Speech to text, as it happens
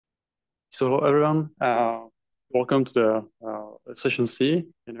So everyone, welcome to the session C.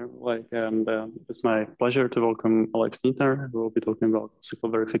 And it's my pleasure to welcome Alex Nietner, who will be talking about classical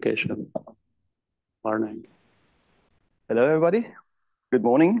verification learning. Hello, everybody. Good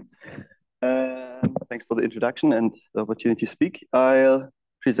morning. Thanks for the introduction and the opportunity to speak. I'll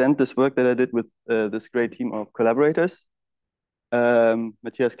present this work that I did with this great team of collaborators.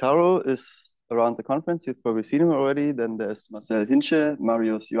 Matthias Caro is around the conference. You've probably seen him already. Then there's Marcel Hinsche,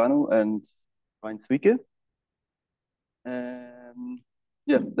 Ioannou, and Sweke.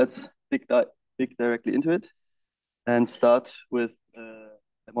 Yeah, let's dig directly into it and start with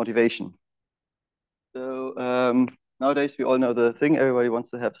motivation. So nowadays, we all know the thing. Everybody wants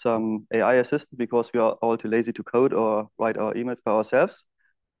to have some AI assistant because we are all too lazy to code or write our emails by ourselves.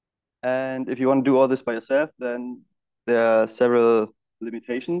 And if you want to do all this by yourself, then there are several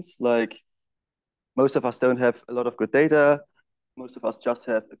limitations. Like most of us don't have a lot of good data. Most of us just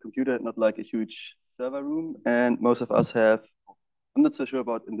have a computer, not like a huge server room. And most of us have, I'm not so sure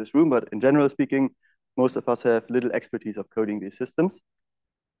about in this room, but in general speaking, most of us have little expertise of coding these systems.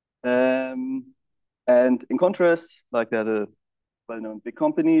 And in contrast, like they're the well-known big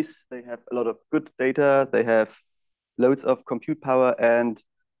companies, they have a lot of good data, they have loads of compute power, and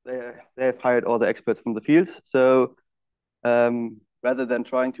they have hired all the experts from the fields. So rather than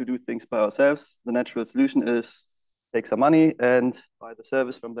trying to do things by ourselves, the natural solution is take some money and buy the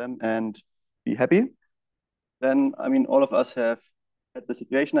service from them and be happy. Then, I mean, all of us have had the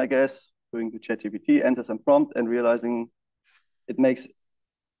situation, I guess, going to ChatGPT, enter some prompt and realizing it makes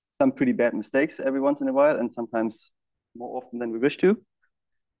some pretty bad mistakes every once in a while, and sometimes more often than we wish to.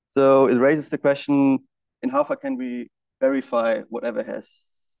 So it raises the question, in how far can we verify whatever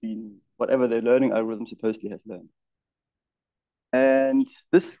the learning algorithm supposedly has learned? And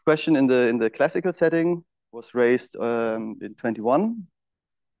this question in the classical setting was raised in 21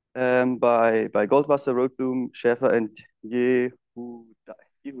 by Goldwasser, Rothblum, Schäfer, and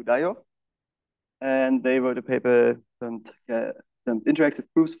Yehudayov. And they wrote a paper termed interactive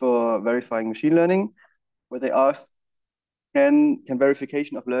proofs for verifying machine learning, where they asked, can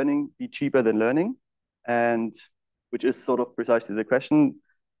verification of learning be cheaper than learning? And which is sort of precisely the question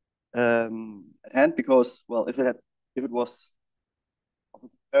at hand, because, well, if it was of a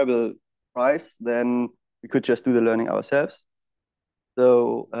comparable price, then we could just do the learning ourselves.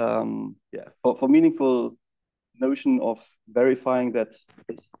 So yeah, for meaningful notion of verifying that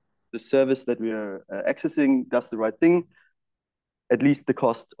the service that we are accessing does the right thing, at least the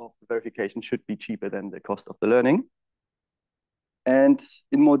cost of the verification should be cheaper than the cost of the learning. And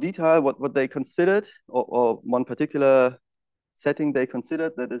in more detail, what they considered, or one particular setting they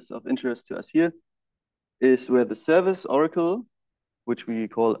considered that is of interest to us here, is where the service oracle, which we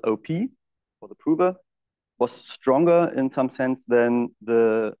call OP, for the prover, was stronger in some sense than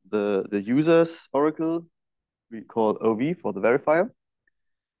the user's oracle, we call OV for the verifier.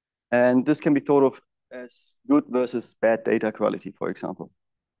 And this can be thought of as good versus bad data quality, for example.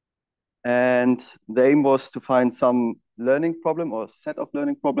 And the aim was to find some learning problem or set of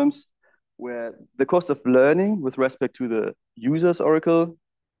learning problems where the cost of learning with respect to the user's oracle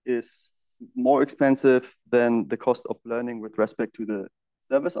is more expensive than the cost of learning with respect to the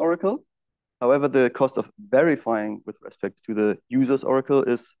service oracle. However, the cost of verifying with respect to the user's oracle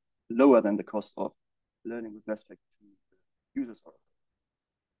is lower than the cost of learning with respect to the user's oracle.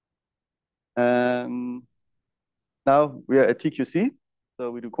 Now we are at TQC, so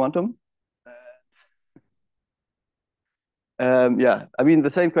we do quantum. Yeah, I mean,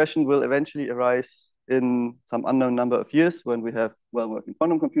 the same question will eventually arise in some unknown number of years when we have well-working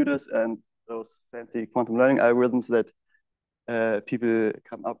quantum computers and those fancy quantum learning algorithms that people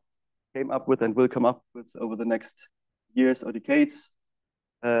came up with and will come up with over the next years or decades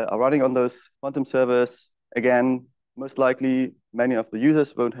are running on those quantum servers. Again, most likely, many of the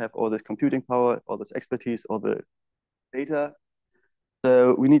users won't have all this computing power, all this expertise, all the data.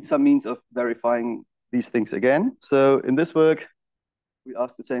 So we need some means of verifying these things again. So in this work, we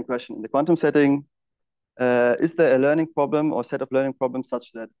asked the same question in the quantum setting. Is there a learning problem or set of learning problems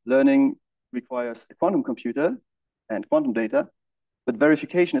such that learning requires a quantum computer and quantum data, but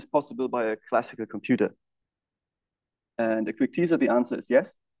verification is possible by a classical computer? And a quick teaser, the answer is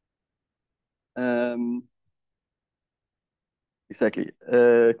yes. Exactly.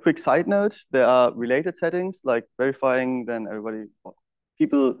 Quick side note, there are related settings like verifying, then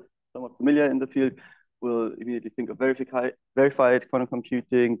people somewhat familiar in the field will immediately think of verified quantum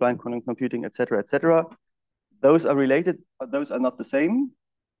computing, blind quantum computing, etc., etc. Those are related, but those are not the same.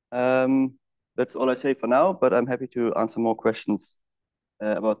 That's all I say for now, but I'm happy to answer more questions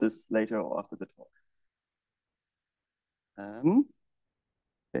about this later or after the talk.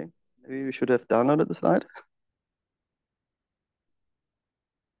 Okay. Maybe we should have downloaded the slide.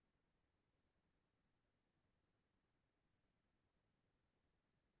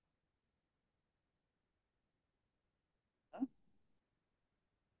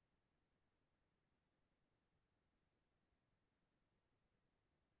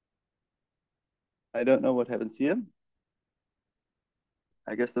 I don't know what happens here.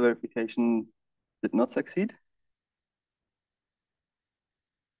 I guess the verification did not succeed.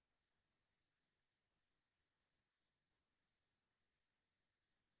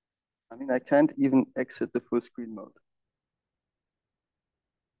 I mean, I can't even exit the full screen mode.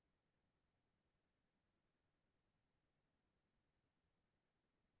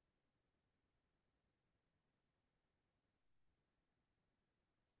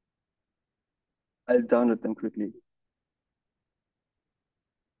 I'll download them quickly.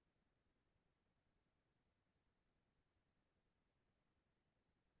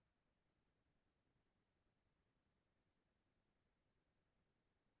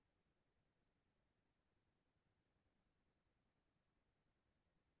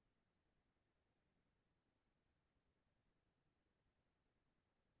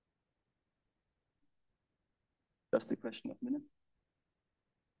 Just a question of minutes.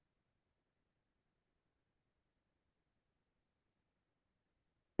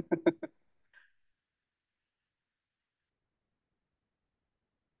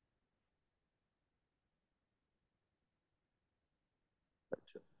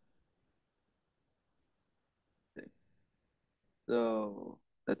 Okay. So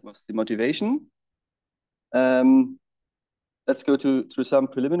that was the motivation. Let's go through some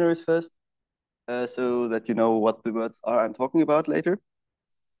preliminaries first, so that you know what the words are I'm talking about later.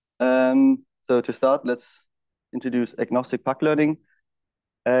 So to start, let's introduce agnostic pack learning.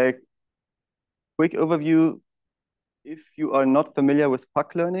 A quick overview. If you are not familiar with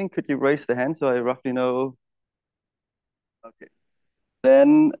pack learning, could you raise the hand so I roughly know? Okay.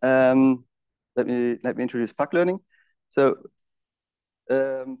 Then let me introduce pack learning. So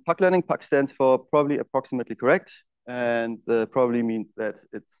pack learning, pack stands for probably approximately correct, and probably means that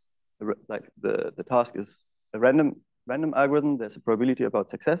it's like the task is a random algorithm. There's a probability about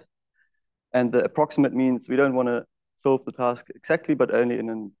success, and the approximate means we don't want to solve the task exactly, but only in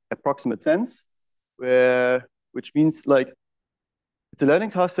an approximate sense, which means like it's a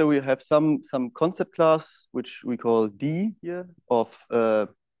learning task. So we have some concept class which we call D here of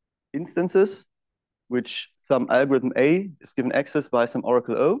instances, which some algorithm A is given access by some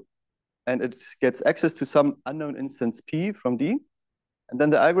oracle O, and it gets access to some unknown instance P from D. And then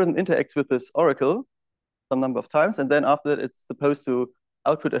the algorithm interacts with this oracle some number of times. And then after that, it's supposed to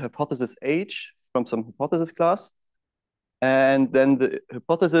output a hypothesis H from some hypothesis class. And then the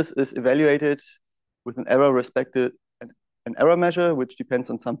hypothesis is evaluated with an error respected, an error measure, which depends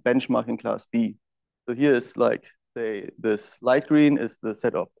on some benchmarking class B. So here is like, say, this light green is the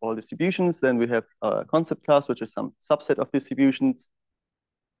set of all distributions. Then we have a concept class, which is some subset of distributions.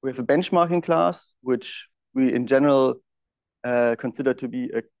 We have a benchmarking class, which we in general consider to be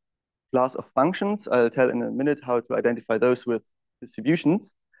a class of functions. I'll tell in a minute how to identify those with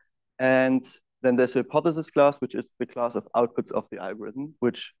distributions. And then there's a hypothesis class, which is the class of outputs of the algorithm,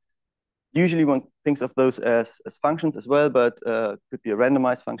 which usually one thinks of those as functions as well, but could be a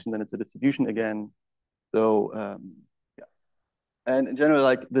randomized function, then it's a distribution again. So yeah. And in general,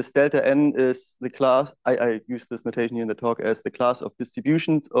 like this delta n is the class, I use this notation here in the talk as the class of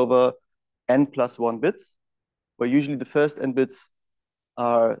distributions over n plus 1 bits, where usually the first n bits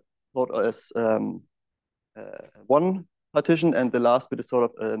are thought as one partition, and the last bit is sort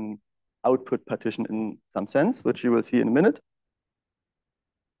of an output partition in some sense, which you will see in a minute.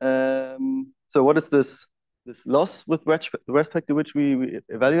 So what is this loss with respect to which we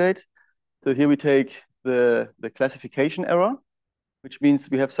evaluate? So here we take the classification error, which means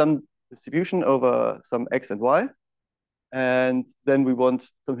we have some distribution over some x and y, and then we want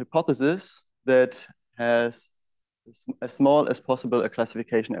some hypothesis that has as small as possible a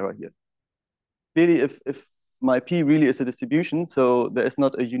classification error here. Clearly, if my p really is a distribution, so there is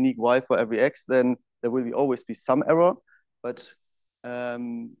not a unique y for every x, then there will always be some error. But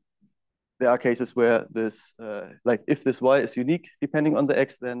there are cases where this, like if this y is unique depending on the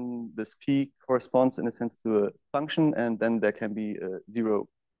x, then this p corresponds in a sense to a function, and then there can be a zero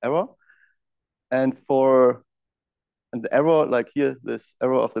error. And the error, like here, this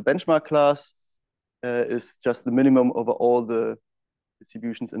error of the benchmark class is just the minimum over all the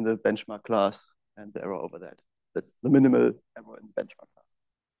distributions in the benchmark class and the error over that. That's the minimal error in the benchmark class.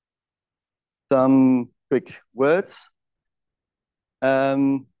 Some quick words.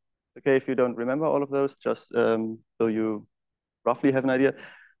 Okay, if you don't remember all of those, just so you roughly have an idea.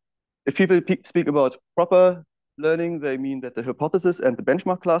 If people speak about proper learning, they mean that the hypothesis and the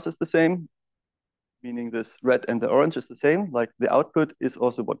benchmark class is the same, meaning this red and the orange is the same. Like the output is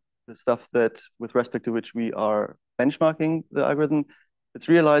also what the stuff that with respect to which we are benchmarking the algorithm. It's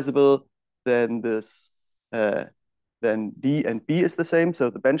realizable, then this then D and B is the same. So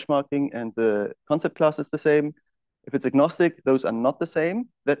the benchmarking and the concept class is the same. If it's agnostic, those are not the same.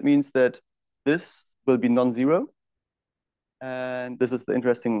 That means that this will be non-zero. And this is the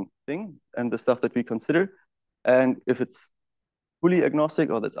interesting thing and the stuff that we consider. And if it's fully agnostic,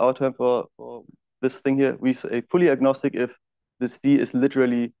 or that's our term for this thing here, we say fully agnostic if this D is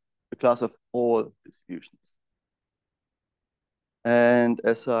literally the class of all distributions. And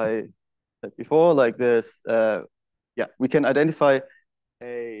as I said before, like this, we can identify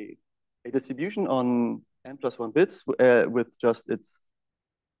a distribution on n+1 bits with just its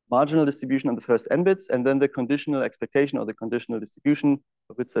marginal distribution on the first n bits, and then the conditional expectation or the conditional distribution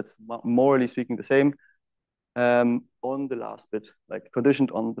of bits that's morally speaking the same on the last bit, like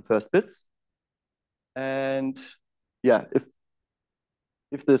conditioned on the first bits. And yeah,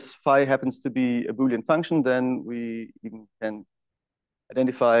 if this phi happens to be a Boolean function, then we even can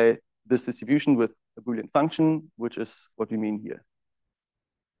identify this distribution with a Boolean function, which is what we mean here.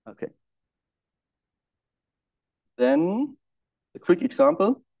 Okay. Then a quick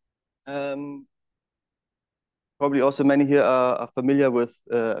example. Probably also many here are familiar with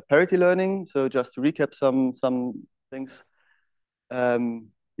parity learning. So just to recap some things.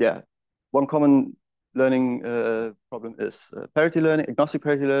 One common learning problem is parity learning, agnostic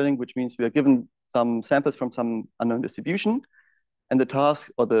parity learning, which means we are given some samples from some unknown distribution. And the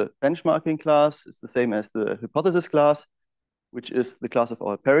task or the benchmarking class is the same as the hypothesis class, which is the class of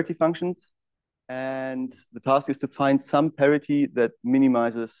our parity functions. And the task is to find some parity that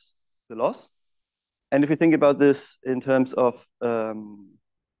minimizes the loss. And if you think about this in terms of the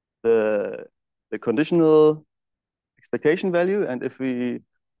conditional expectation value, and if we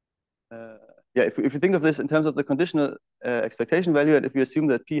if you think of this in terms of the conditional expectation value, and if we assume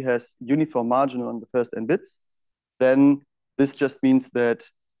that P has uniform marginal on the first n bits, then this just means that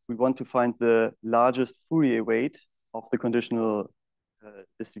we want to find the largest Fourier weight of the conditional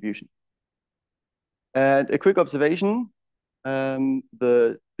distribution. And a quick observation,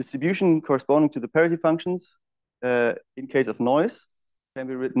 the distribution corresponding to the parity functions in case of noise can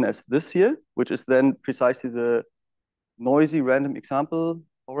be written as this here, which is then precisely the noisy random example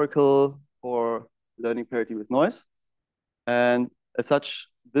oracle for learning parity with noise. And as such,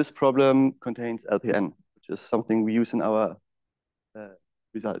 this problem contains LPN, which is something we use in our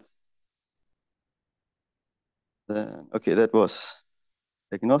results. Okay, that was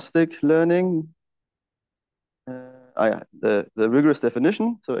agnostic learning. The rigorous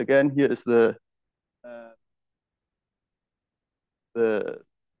definition. So again, here is the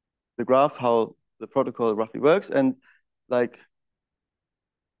graph how the protocol roughly works, and like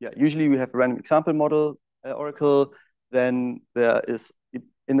usually we have a random example model oracle. Then there is,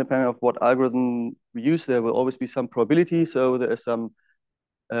 independent of what algorithm we use, there will always be some probability. So there is some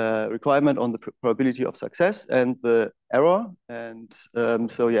requirement on the probability of success and the error. And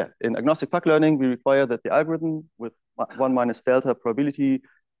in agnostic Pak learning, we require that the algorithm with 1 minus delta probability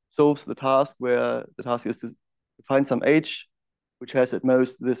solves the task where the task is to find some h which has at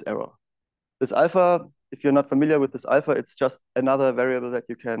most this error. This alpha, if you're not familiar with this alpha, it's just another variable that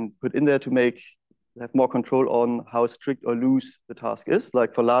you can put in there to have more control on how strict or loose the task is.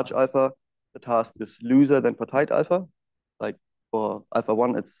 Like for large alpha, the task is looser than for tight alpha. Like for alpha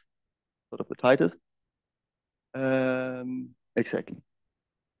 1, it's sort of the tightest. Exactly.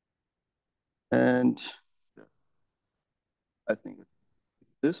 And I think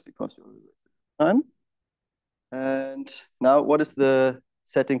this because you're time. And now what is the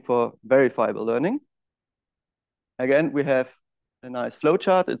setting for verifiable learning? Again, we have a nice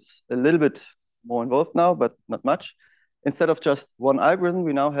flowchart. It's a little bit more involved now, but not much. Instead of just one algorithm,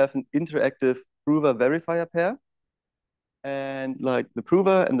 we now have an interactive prover verifier pair. And like the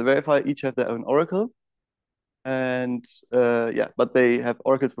prover and the verifier each have their own oracle. And but they have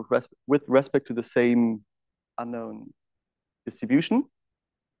oracles with respect to the same unknown distribution.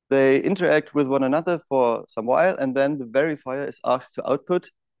 They interact with one another for some while, and then the verifier is asked to output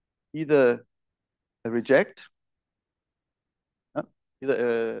either a reject,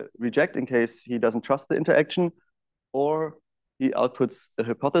 in case he doesn't trust the interaction, or he outputs a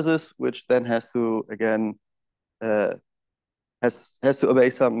hypothesis, which then has to again has to obey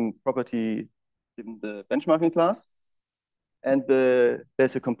some property given the benchmarking class. And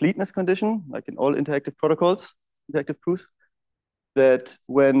there's a completeness condition, like in all interactive protocols, interactive proofs, that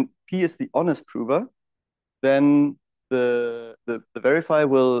when P is the honest prover, then the verifier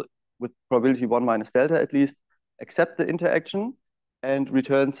will with probability 1 minus delta at least, accept the interaction and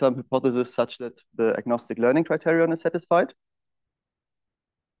return some hypothesis such that the agnostic learning criterion is satisfied.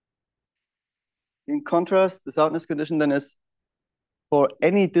 In contrast, the soundness condition then is for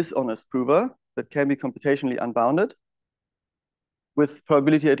any dishonest prover that can be computationally unbounded, with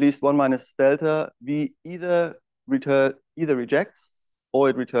probability at least 1 minus delta, V either rejects or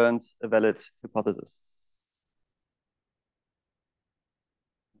it returns a valid hypothesis.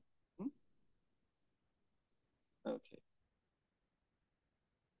 Okay.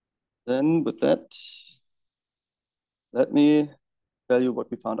 Then with that, let me tell you what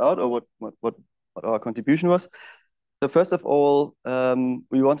we found out, or what our contribution was. So first of all,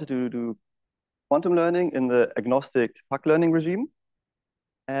 we wanted to do quantum learning in the agnostic Puck learning regime.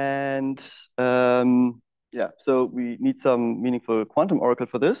 And yeah, so we need some meaningful quantum oracle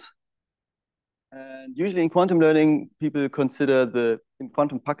for this. And usually in quantum learning, in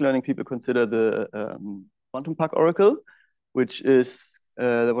quantum Puck learning, people consider the quantum Puck oracle, which is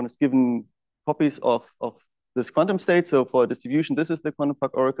the one is given copies of this quantum state. So for a distribution, this is the quantum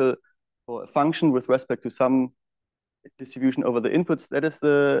Puck oracle. For a function with respect to some distribution over the inputs, that is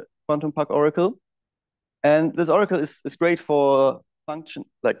the quantum Puck oracle. And this oracle is great for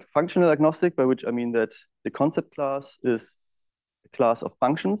functional agnostic, by which I mean that the concept class is a class of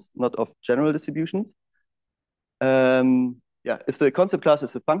functions, not of general distributions. Yeah, if the concept class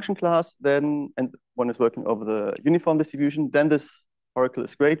is a function class, then, and one is working over the uniform distribution, then this oracle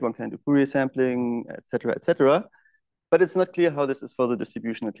is great. One can do Fourier sampling, etc., etc. But it's not clear how this is for the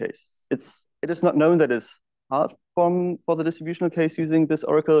distributional case. It is not known that it's hard for the distributional case using this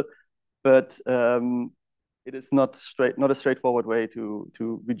oracle, but it is not a straightforward way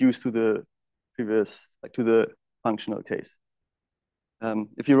to reduce to the previous, like to the functional case.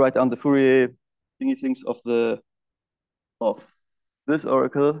 If you write down the Fourier thingy things of this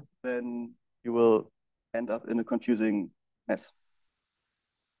oracle, then you will end up in a confusing mess.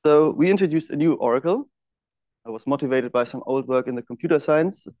 So we introduced a new oracle. I was motivated by some old work in the computer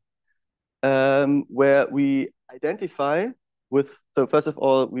science, where we identify with, so first of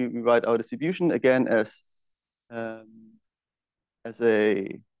all, we write our distribution again as a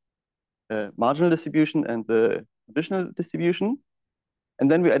marginal distribution and the conditional distribution. And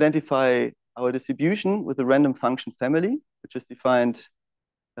then we identify our distribution with a random function family, which is defined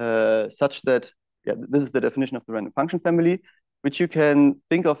such that, yeah, this is the definition of the random function family, which you can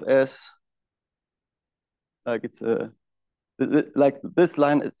think of as, like it's like this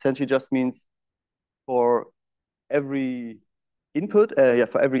line essentially just means for every input,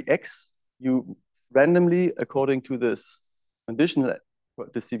 for every x, you randomly, according to this conditional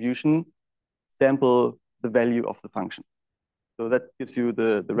distribution, sample the value of the function. So that gives you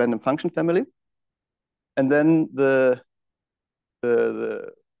the random function family. And then the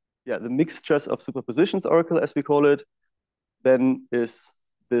mixtures of superpositions oracle, as we call it, then is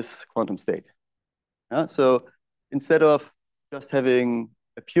this quantum state. Yeah? So instead of just having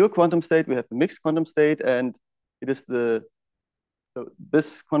a pure quantum state, we have a mixed quantum state, and it is so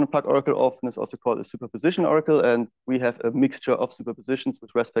this quantum Puck oracle often is also called a superposition oracle, and we have a mixture of superpositions with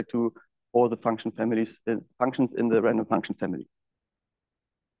respect to all the function families, functions in the random function family.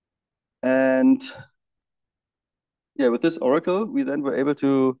 And yeah, with this oracle, we then were able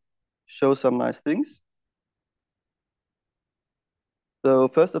to show some nice things. So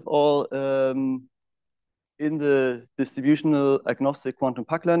first of all, in the distributional agnostic quantum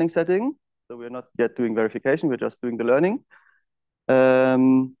Puck learning setting, so we're not yet doing verification, we're just doing the learning.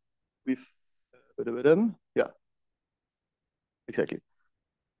 Yeah, exactly.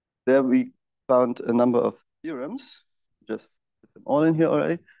 There we found a number of theorems, just put them all in here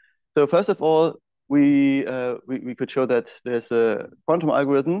already. So first of all, we could show that there's a quantum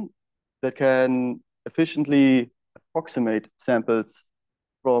algorithm that can efficiently approximate samples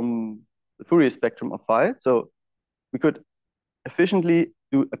from the Fourier spectrum of phi. So we could efficiently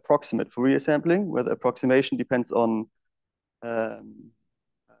do approximate Fourier sampling, where the approximation depends on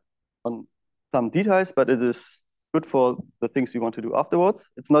some details, but it is good for the things we want to do afterwards.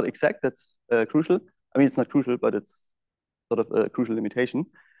 It's not exact, that's crucial. I mean, it's not crucial, but it's sort of a crucial limitation.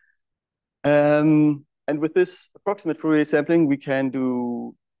 And with this approximate Fourier sampling, we can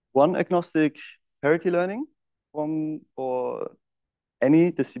do one agnostic parity learning for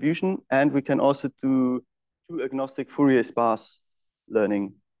any distribution, and we can also do two agnostic Fourier-sparse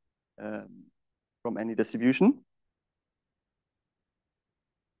learning from any distribution.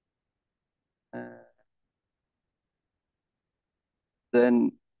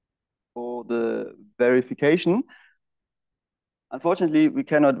 Then for the verification, unfortunately, we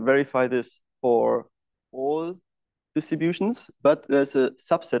cannot verify this for all distributions, but there's a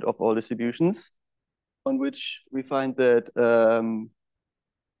subset of all distributions on which we find that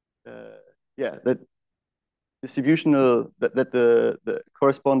that the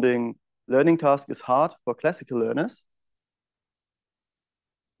corresponding learning task is hard for classical learners.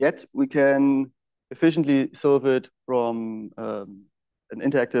 Yet we can efficiently solve it from an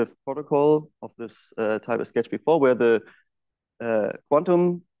interactive protocol of this type as sketched before, where the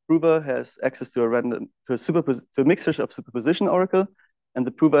quantum prover has access to a mixture of superposition oracle, and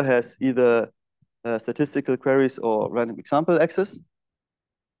the prover has either statistical queries or random example access.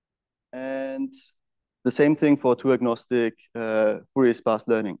 And the same thing for two agnostic Fourier-sparse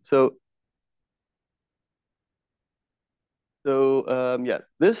learning. So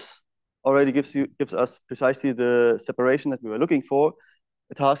this already gives us precisely the separation that we were looking for,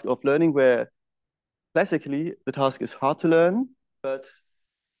 a task of learning where classically the task is hard to learn, but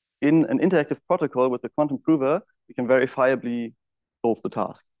in an interactive protocol with the quantum prover, we can verifiably solve the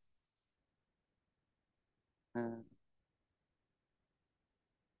task.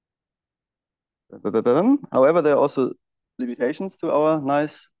 However, there are also limitations to our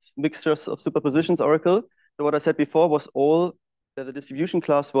nice mixtures of superpositions oracle. So what I said before was that the distribution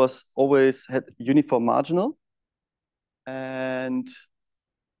class was always had uniform marginal. And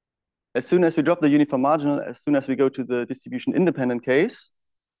as soon as we drop the uniform marginal, as soon as we go to the distribution independent case,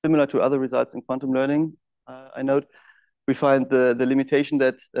 similar to other results in quantum learning, I note, we find the limitation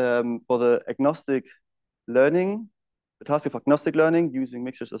that for the agnostic learning, the task of agnostic learning using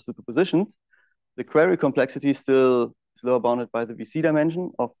mixtures of superpositions, the query complexity still is lower bounded by the VC dimension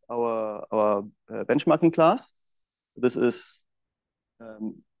of our benchmarking class. This is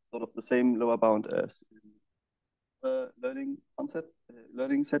sort of the same lower bound as in learning concept,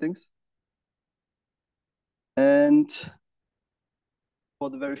 learning settings. And for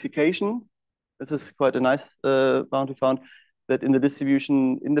the verification, this is quite a nice bound we found, that in the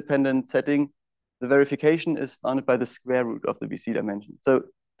distribution independent setting, the verification is bounded by the square root of the VC dimension. So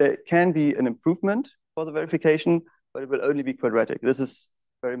there can be an improvement for the verification, but it will only be quadratic. This is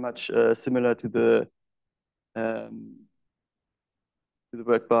very much similar to the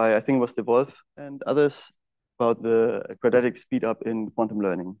work by, I think it was De Wolf and others, about the quadratic speed up in quantum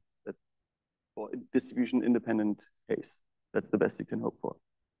learning. That for distribution independent case, that's the best you can hope for.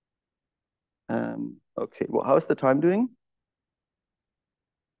 Okay, well, how's the time doing?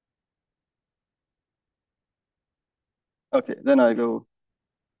 Okay, then I go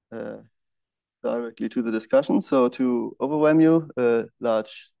directly to the discussion. So to overwhelm you, a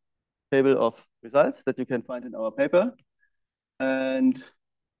large table of results that you can find in our paper. And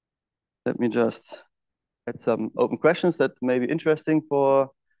let me just add some open questions that may be interesting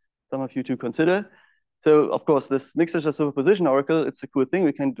for some of you to consider. So of course, this mixture of superposition oracle, it's a cool thing.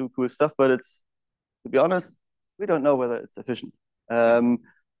 We can do cool stuff, but it's, to be honest, we don't know whether it's efficient.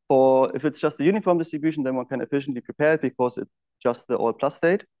 If it's just the uniform distribution, then one can efficiently prepare it because it's just the all plus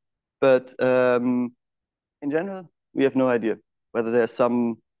state. But in general, we have no idea whether there's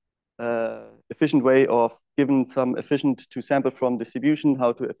some efficient way of, given some efficient to sample from distribution,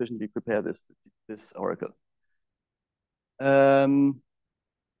 how to efficiently prepare this oracle.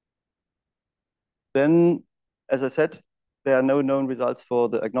 Then, as I said, there are no known results for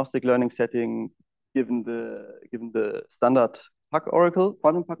the agnostic learning setting given the standard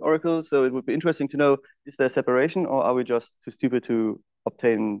quantum Puck oracle. So it would be interesting to know, is there separation or are we just too stupid to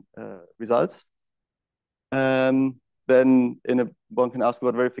obtain results? Then one can ask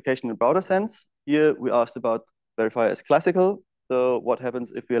about verification in a broader sense. Here we asked about verifier as classical. So what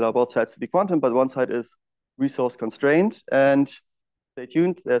happens if we allow both sides to be quantum, but one side is resource constrained? And stay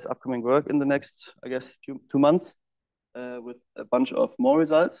tuned, there's upcoming work in the next, I guess, 2 months with a bunch of more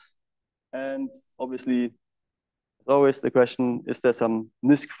results. And obviously, as always, the question, is there some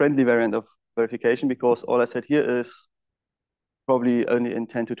NISQ-friendly variant of verification? Because all I said here is probably only in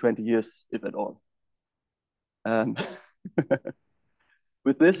 10 to 20 years, if at all.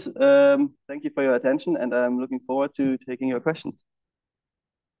 With this, thank you for your attention, and I'm looking forward to taking your questions.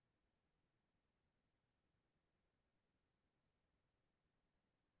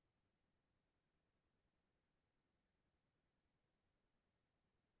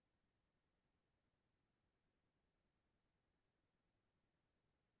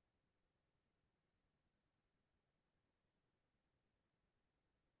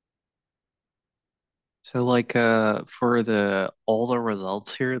 So like for all the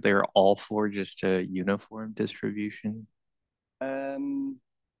results here, they're all for just a uniform distribution. So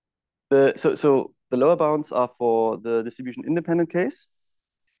the lower bounds are for the distribution independent case.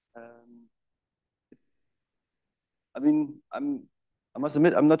 I mean, I must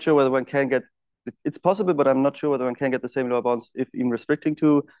admit, I'm not sure whether one can get it's possible, but I'm not sure whether one can get the same lower bounds if even restricting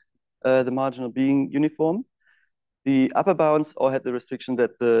to the marginal being uniform. The upper bounds all had the restriction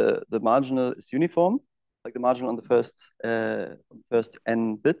that the marginal is uniform, like the marginal on the first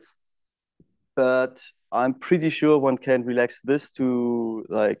n bits. But I'm pretty sure one can relax this to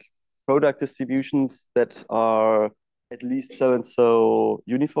like product distributions that are at least so and so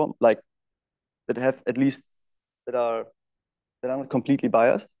uniform, like that have at least that are not completely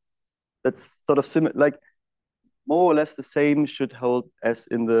biased. That's sort of similar, like more or less the same should hold as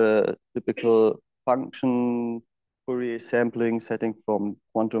in the typical function Fourier sampling setting from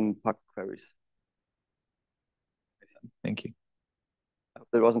quantum Puck queries. Thank you. I hope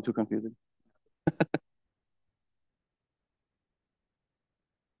that wasn't too confusing.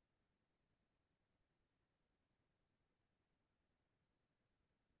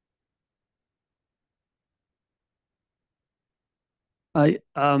 So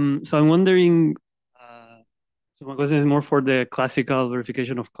I'm wondering, so my question is more for the classical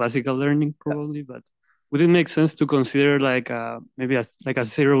verification of classical learning, probably, but would it make sense to consider like maybe as like a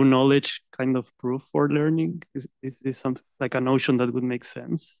zero knowledge kind of proof for learning? Is this something like a notion that would make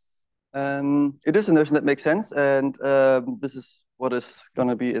sense? It is a notion that makes sense, and this is what is going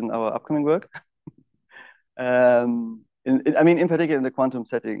to be in our upcoming work. I mean, in particular in the quantum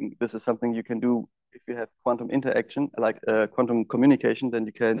setting, this is something you can do if you have quantum interaction, like quantum communication, then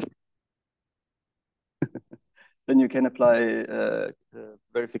you can apply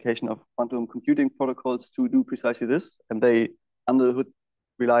verification of quantum computing protocols to do precisely this, and they under the hood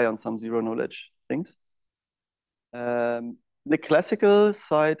rely on some zero knowledge things. The classical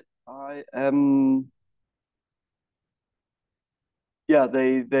side, I am. Yeah,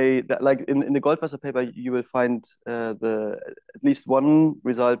 like in the Goldwasser paper, you will find at least one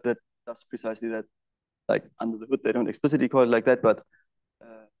result that does precisely that. Like under the hood, they don't explicitly call it like that, but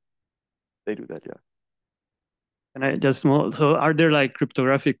they do that, yeah. And I just so are there like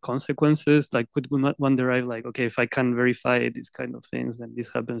cryptographic consequences? Like could one derive like, okay, if I can verify these kind of things, then this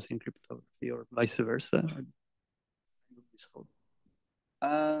happens in cryptography or vice versa?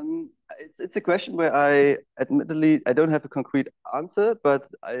 It's a question where I admittedly I don't have a concrete answer, but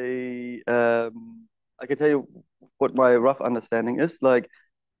I can tell you what my rough understanding is. Like,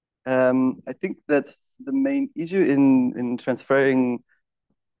 I think that the main issue in transferring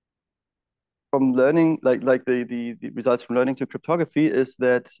from learning, like the results from learning to cryptography, is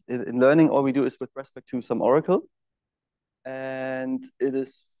that in learning all we do is with respect to some oracle, and it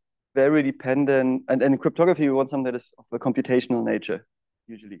is very dependent. And in cryptography, we want something that is of a computational nature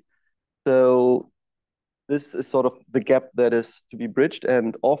usually. So this is sort of the gap that is to be bridged,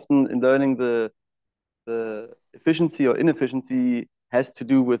 and often in learning the efficiency or inefficiency has to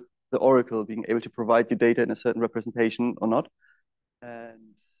do with the oracle being able to provide you data in a certain representation or not.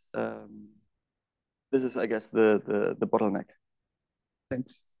 And this is, I guess, the bottleneck.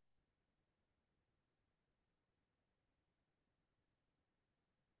 Thanks.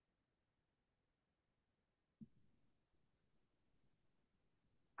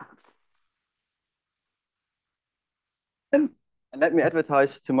 And let me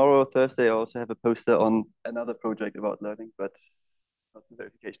advertise tomorrow, Thursday, I also have a poster on another project about learning, but not the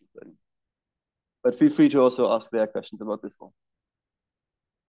verification of learning. But feel free to also ask their questions about this one.